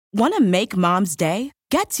Want to make Mom's day?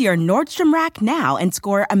 Get to your Nordstrom Rack now and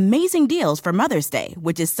score amazing deals for Mother's Day,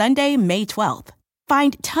 which is Sunday, May 12th.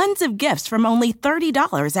 Find tons of gifts from only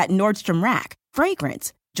 $30 at Nordstrom Rack.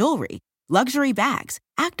 Fragrance, jewelry, luxury bags,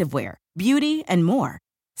 activewear, beauty, and more.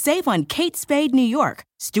 Save on Kate Spade New York,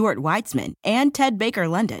 Stuart Weitzman, and Ted Baker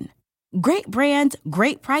London. Great brands,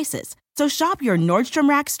 great prices. So shop your Nordstrom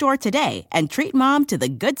Rack store today and treat Mom to the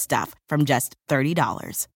good stuff from just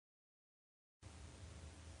 $30.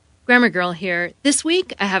 Grammar Girl here. This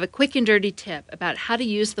week, I have a quick and dirty tip about how to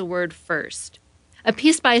use the word first. A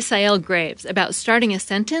piece by Sael Graves about starting a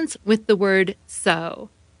sentence with the word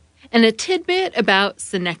so. And a tidbit about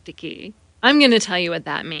synecdoche. I'm going to tell you what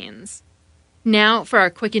that means. Now for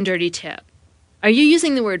our quick and dirty tip. Are you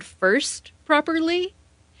using the word first properly?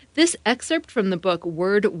 This excerpt from the book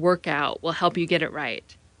Word Workout will help you get it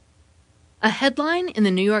right. A headline in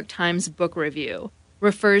the New York Times Book Review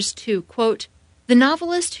refers to, quote, the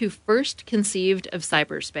novelist who first conceived of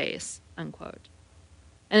cyberspace, unquote.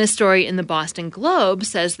 And a story in the Boston Globe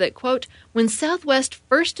says that, quote, when Southwest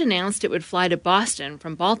first announced it would fly to Boston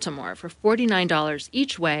from Baltimore for $49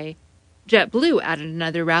 each way, JetBlue added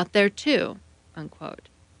another route there too, unquote.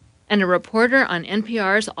 And a reporter on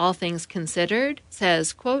NPR's All Things Considered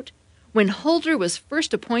says, quote, when Holder was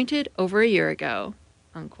first appointed over a year ago,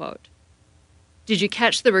 unquote. Did you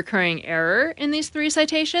catch the recurring error in these three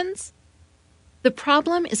citations? The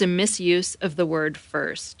problem is a misuse of the word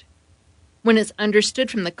first. When it's understood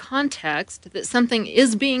from the context that something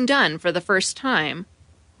is being done for the first time,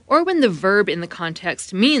 or when the verb in the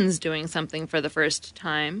context means doing something for the first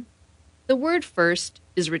time, the word first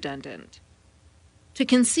is redundant. To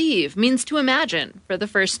conceive means to imagine for the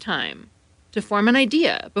first time, to form an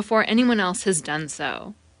idea before anyone else has done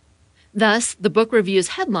so. Thus, the book review's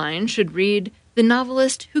headline should read, The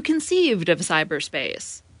Novelist Who Conceived of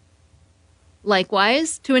Cyberspace.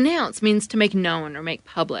 Likewise, to announce means to make known or make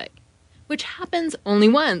public, which happens only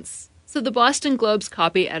once, so the Boston Globe's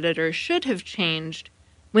copy editor should have changed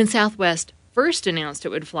when Southwest first announced it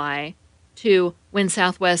would fly to when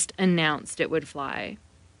Southwest announced it would fly.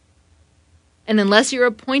 And unless you're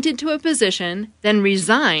appointed to a position, then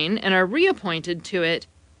resign and are reappointed to it,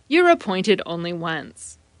 you're appointed only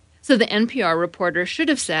once. So the NPR reporter should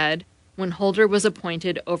have said, when Holder was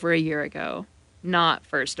appointed over a year ago, not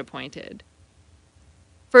first appointed.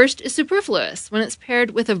 First is superfluous when it's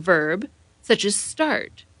paired with a verb, such as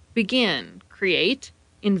start, begin, create,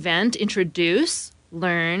 invent, introduce,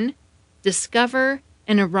 learn, discover,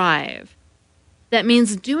 and arrive. That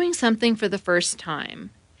means doing something for the first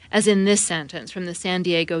time, as in this sentence from the San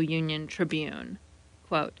Diego Union Tribune.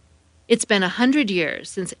 Quote, it's been 100 years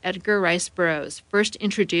since Edgar Rice Burroughs first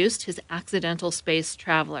introduced his accidental space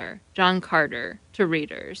traveler, John Carter, to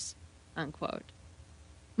readers. Unquote.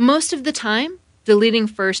 Most of the time, deleting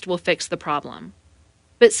first will fix the problem,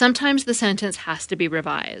 but sometimes the sentence has to be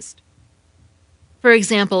revised. For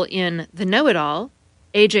example, in The Know-It-All,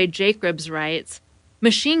 A.J. Jacobs writes,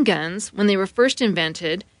 machine guns, when they were first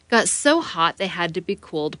invented, got so hot they had to be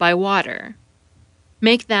cooled by water.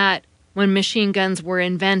 Make that, when machine guns were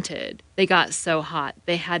invented, they got so hot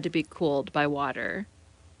they had to be cooled by water.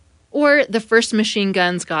 Or the first machine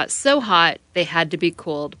guns got so hot they had to be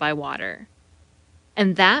cooled by water.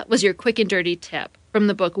 And that was your quick and dirty tip from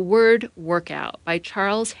the book Word Workout by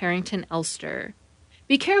Charles Harrington Elster.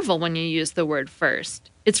 Be careful when you use the word first.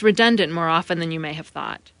 It's redundant more often than you may have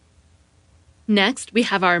thought. Next, we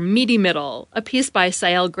have our meaty middle, a piece by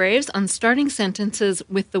Sael Graves on starting sentences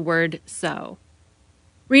with the word so.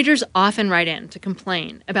 Readers often write in to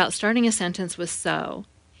complain about starting a sentence with so,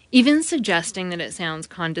 even suggesting that it sounds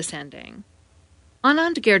condescending.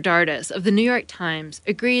 Anand Giridharadas of the New York Times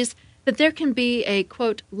agrees that there can be a,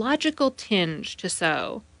 quote, logical tinge to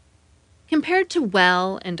so. Compared to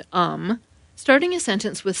well and starting a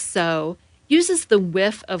sentence with so uses the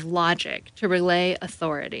whiff of logic to relay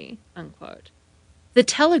authority, unquote. The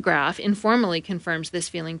Telegraph informally confirms this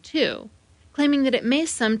feeling too, claiming that it may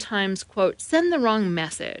sometimes, quote, send the wrong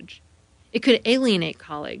message. It could alienate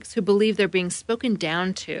colleagues who believe they're being spoken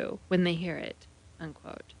down to when they hear it,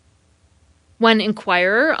 unquote. One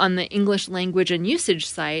inquirer on the English Language and Usage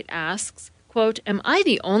site asks, quote, am I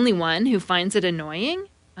the only one who finds it annoying,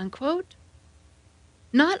 unquote?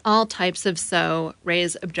 Not all types of so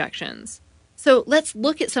raise objections. So let's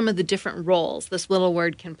look at some of the different roles this little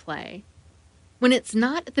word can play. When it's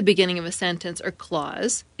not at the beginning of a sentence or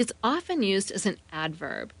clause, it's often used as an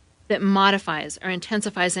adverb that modifies or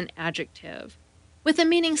intensifies an adjective, with a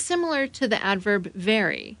meaning similar to the adverb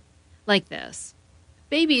very, like this.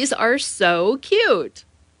 Babies are so cute.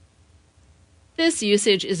 This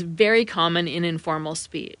usage is very common in informal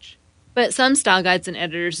speech. But some style guides and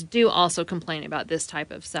editors do also complain about this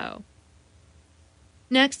type of so.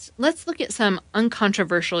 Next, let's look at some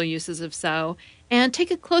uncontroversial uses of so and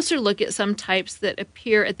take a closer look at some types that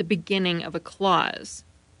appear at the beginning of a clause.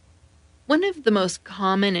 One of the most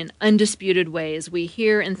common and undisputed ways we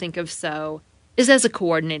hear and think of so is as a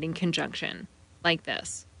coordinating conjunction, like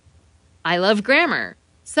this. I love grammar,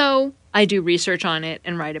 so I do research on it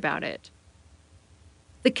and write about it.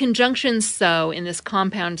 The conjunction so in this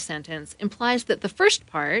compound sentence implies that the first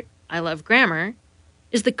part, I love grammar,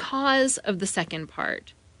 is the cause of the second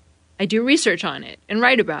part. I do research on it and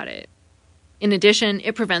write about it. In addition,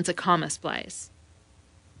 it prevents a comma splice.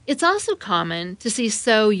 It's also common to see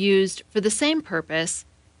so used for the same purpose,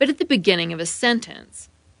 but at the beginning of a sentence,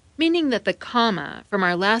 meaning that the comma from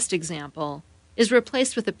our last example is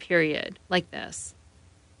replaced with a period, like this.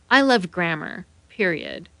 I love grammar,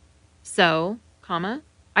 period. So, comma,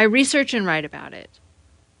 I research and write about it.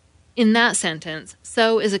 In that sentence,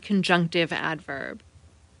 so is a conjunctive adverb.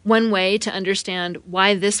 One way to understand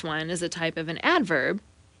why this one is a type of an adverb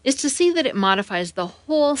is to see that it modifies the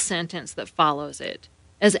whole sentence that follows it,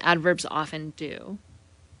 as adverbs often do.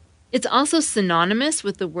 It's also synonymous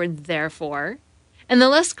with the word therefore, and the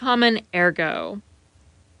less common ergo.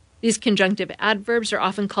 These conjunctive adverbs are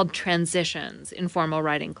often called transitions in formal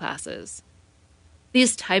writing classes.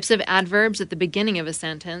 These types of adverbs at the beginning of a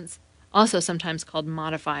sentence, also sometimes called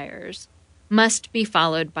modifiers, must be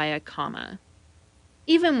followed by a comma.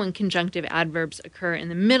 Even when conjunctive adverbs occur in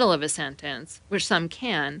the middle of a sentence, which some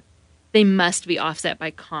can, they must be offset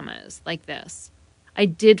by commas, like this. I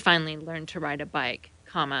did finally learn to ride a bike,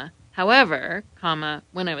 comma, however, comma,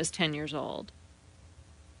 when I was 10 years old.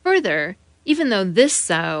 Further, even though this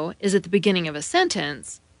so is at the beginning of a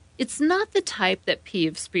sentence, it's not the type that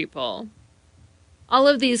peeves people. All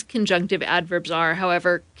of these conjunctive adverbs are,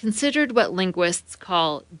 however, considered what linguists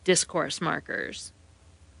call discourse markers.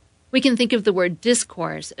 We can think of the word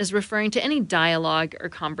discourse as referring to any dialogue or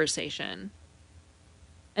conversation.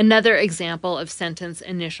 Another example of sentence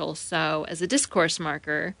initial so as a discourse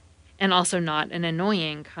marker, and also not an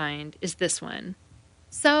annoying kind, is this one.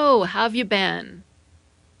 So, how have you been?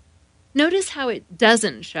 Notice how it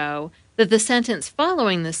doesn't show that the sentence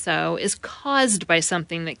following the so is caused by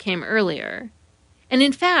something that came earlier. And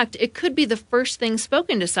in fact, it could be the first thing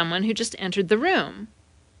spoken to someone who just entered the room.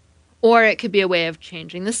 Or it could be a way of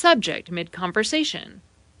changing the subject mid-conversation.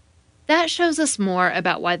 That shows us more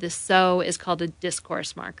about why the so is called a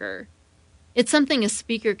discourse marker. It's something a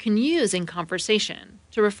speaker can use in conversation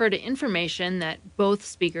to refer to information that both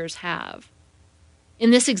speakers have.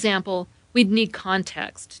 In this example, we'd need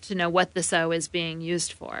context to know what the so is being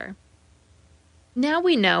used for. Now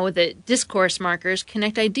we know that discourse markers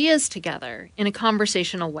connect ideas together in a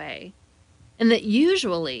conversational way, and that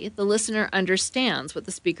usually the listener understands what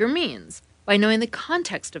the speaker means by knowing the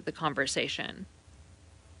context of the conversation.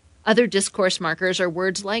 Other discourse markers are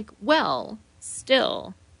words like well,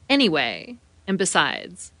 still, anyway, and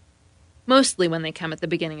besides, mostly when they come at the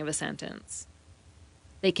beginning of a sentence.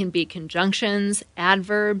 They can be conjunctions,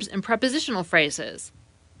 adverbs, and prepositional phrases,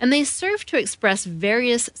 and they serve to express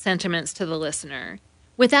various sentiments to the listener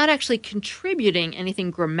without actually contributing anything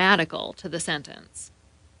grammatical to the sentence.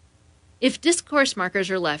 If discourse markers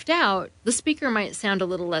are left out, the speaker might sound a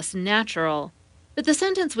little less natural, but the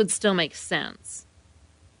sentence would still make sense.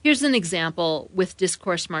 Here's an example with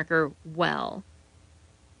discourse marker well.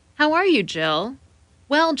 How are you, Jill?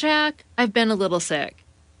 Well, Jack, I've been a little sick.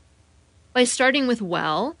 By starting with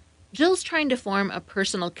well, Jill's trying to form a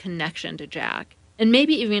personal connection to Jack, and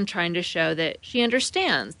maybe even trying to show that she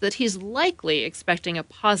understands that he's likely expecting a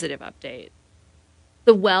positive update.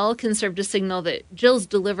 The well can serve to signal that Jill's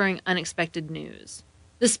delivering unexpected news.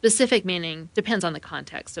 The specific meaning depends on the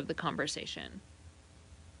context of the conversation.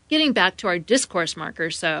 Getting back to our discourse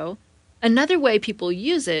marker, so, another way people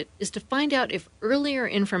use it is to find out if earlier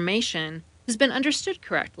information has been understood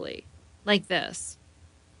correctly, like this.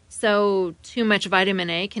 So, too much vitamin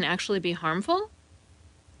A can actually be harmful?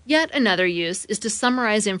 Yet another use is to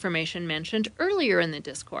summarize information mentioned earlier in the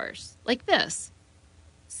discourse, like this.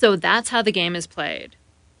 So that's how the game is played.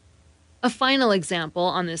 A final example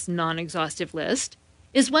on this non-exhaustive list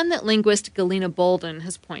is one that linguist Galena Bolden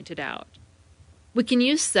has pointed out. We can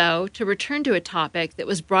use so to return to a topic that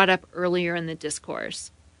was brought up earlier in the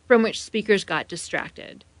discourse, from which speakers got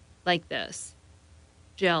distracted, like this.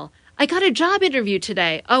 Jill, I got a job interview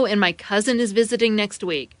today. Oh, and my cousin is visiting next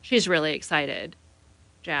week. She's really excited.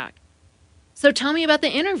 Jack, so tell me about the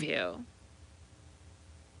interview.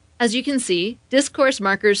 As you can see, discourse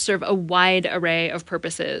markers serve a wide array of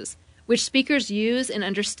purposes, which speakers use and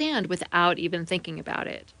understand without even thinking about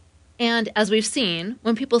it. And as we've seen,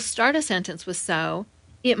 when people start a sentence with so,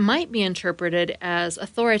 it might be interpreted as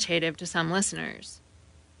authoritative to some listeners.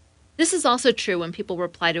 This is also true when people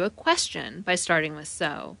reply to a question by starting with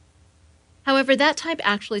so. However, that type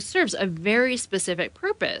actually serves a very specific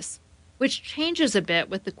purpose, which changes a bit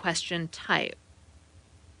with the question type.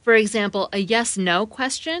 For example, a yes-no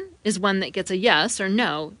question is one that gets a yes or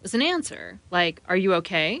no as an answer, like, are you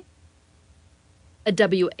okay? A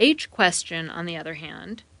WH question, on the other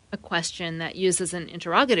hand, a question that uses an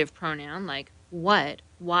interrogative pronoun like what,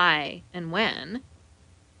 why, and when,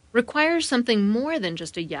 requires something more than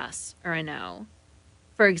just a yes or a no.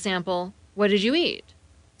 For example, what did you eat?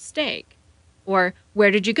 Steak. Or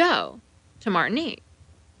where did you go? To Martinique.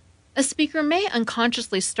 A speaker may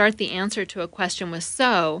unconsciously start the answer to a question with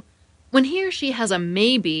so when he or she has a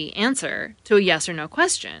maybe answer to a yes or no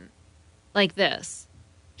question. Like this.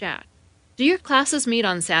 Jack, do your classes meet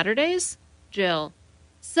on Saturdays? Jill,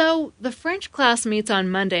 so the French class meets on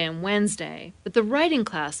Monday and Wednesday, but the writing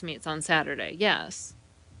class meets on Saturday, yes.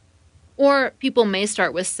 Or people may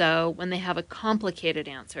start with so when they have a complicated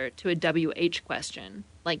answer to a WH question,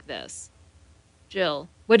 like this. Jill,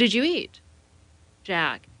 what did you eat?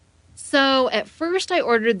 Jack, so at first I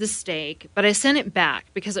ordered the steak, but I sent it back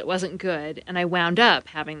because it wasn't good, and I wound up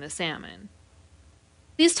having the salmon.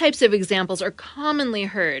 These types of examples are commonly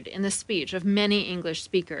heard in the speech of many English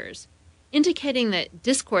speakers, indicating that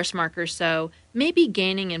discourse marker so may be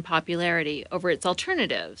gaining in popularity over its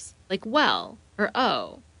alternatives, like well or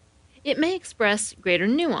oh. It may express greater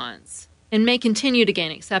nuance and may continue to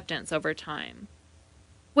gain acceptance over time.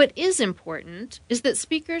 What is important is that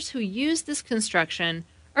speakers who use this construction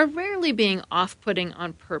are rarely being off-putting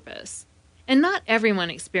on purpose, and not everyone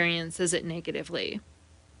experiences it negatively.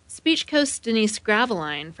 Speech Coast's Denise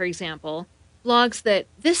Graveline, for example, blogs that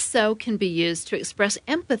this so can be used to express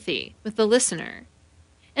empathy with the listener,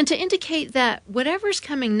 and to indicate that whatever's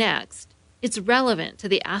coming next, it's relevant to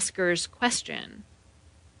the asker's question.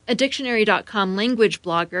 A Dictionary.com language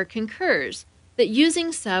blogger concurs that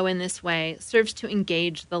using so in this way serves to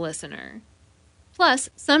engage the listener. Plus,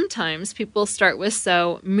 sometimes people start with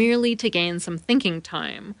so merely to gain some thinking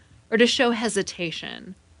time or to show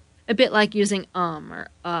hesitation, a bit like using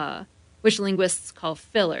or which linguists call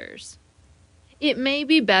fillers. It may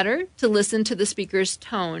be better to listen to the speaker's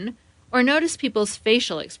tone or notice people's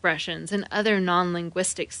facial expressions and other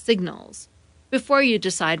non-linguistic signals before you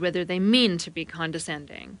decide whether they mean to be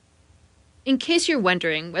condescending. In case you're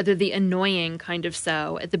wondering whether the annoying kind of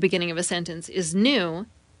so at the beginning of a sentence is new,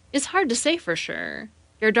 it's hard to say for sure.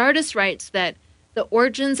 Geerhardus writes that the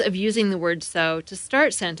origins of using the word so to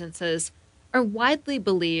start sentences are widely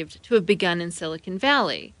believed to have begun in Silicon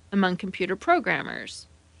Valley among computer programmers.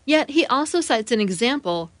 Yet he also cites an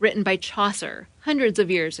example written by Chaucer hundreds of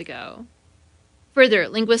years ago. Further,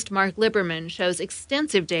 linguist Mark Liberman shows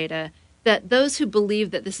extensive data that those who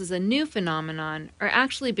believe that this is a new phenomenon are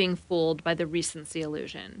actually being fooled by the recency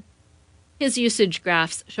illusion. His usage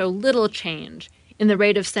graphs show little change in the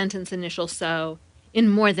rate of sentence initial so in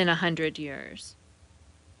more than 100 years.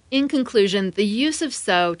 In conclusion, the use of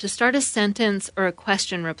so to start a sentence or a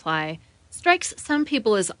question reply strikes some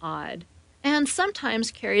people as odd and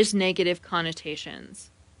sometimes carries negative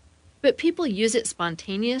connotations. But people use it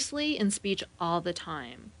spontaneously in speech all the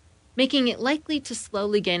time, making it likely to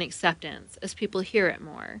slowly gain acceptance as people hear it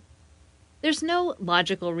more. There's no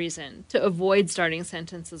logical reason to avoid starting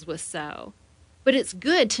sentences with so, but it's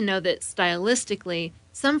good to know that stylistically,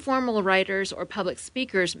 some formal writers or public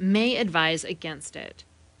speakers may advise against it.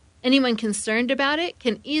 Anyone concerned about it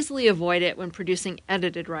can easily avoid it when producing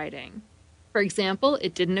edited writing. For example,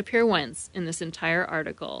 it didn't appear once in this entire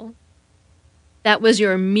article. That was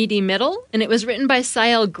your Meaty Middle, and it was written by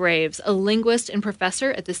Sael Graves, a linguist and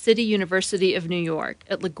professor at the City University of New York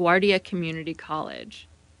at LaGuardia Community College.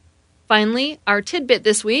 Finally, our tidbit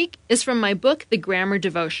this week is from my book, The Grammar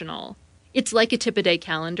Devotional. It's like a tip-a-day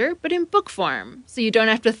calendar, but in book form, so you don't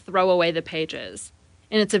have to throw away the pages.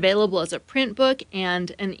 And it's available as a print book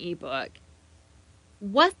and an ebook.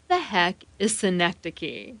 What the heck is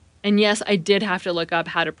synecdoche? And yes, I did have to look up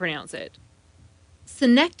how to pronounce it.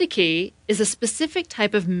 Synecdoche is a specific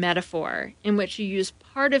type of metaphor in which you use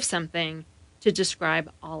part of something to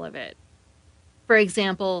describe all of it. For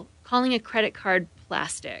example, calling a credit card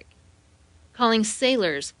plastic, calling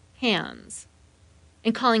sailors hands,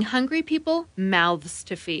 and calling hungry people mouths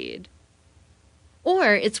to feed.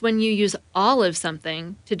 Or it's when you use all of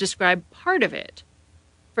something to describe part of it.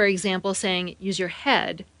 For example, saying use your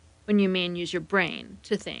head when you mean use your brain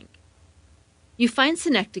to think. You find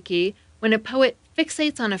synecdoche when a poet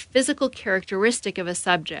fixates on a physical characteristic of a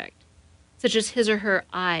subject, such as his or her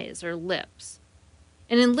eyes or lips.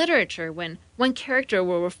 And in literature, when one character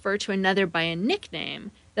will refer to another by a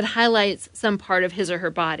nickname that highlights some part of his or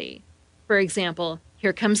her body. For example,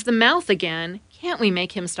 "Here comes the mouth again. Can't we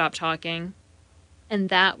make him stop talking?" And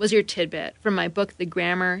that was your tidbit from my book, The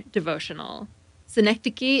Grammar Devotional.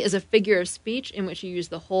 Synecdoche is a figure of speech in which you use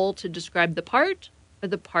the whole to describe the part, or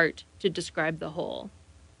the part to describe the whole.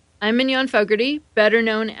 I'm Mignon Fogarty, better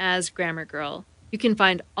known as Grammar Girl. You can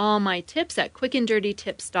find all my tips at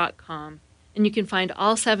quickanddirtytips.com, and you can find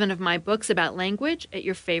all 7 of my books about language at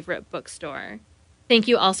your favorite bookstore. Thank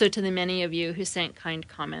you also to the many of you who sent kind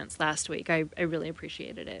comments last week. I really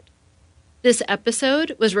appreciated it. This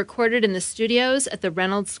episode was recorded in the studios at the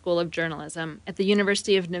Reynolds School of Journalism at the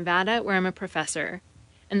University of Nevada, where I'm a professor,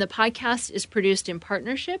 and the podcast is produced in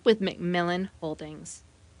partnership with Macmillan Holdings.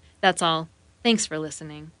 That's all. Thanks for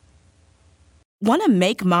listening. Want to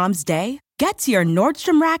make Mom's Day? Get to your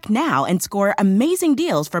Nordstrom Rack now and score amazing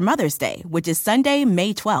deals for Mother's Day, which is Sunday,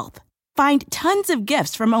 May 12th. Find tons of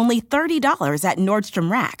gifts from only $30 at Nordstrom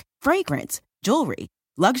Rack. Fragrance, jewelry,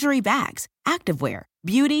 luxury bags, activewear,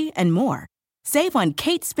 beauty, and more. Save on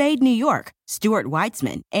Kate Spade New York, Stuart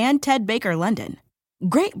Weitzman, and Ted Baker London.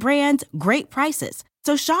 Great brands, great prices.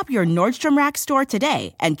 So shop your Nordstrom Rack store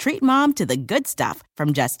today and treat Mom to the good stuff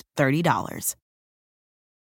from just $30.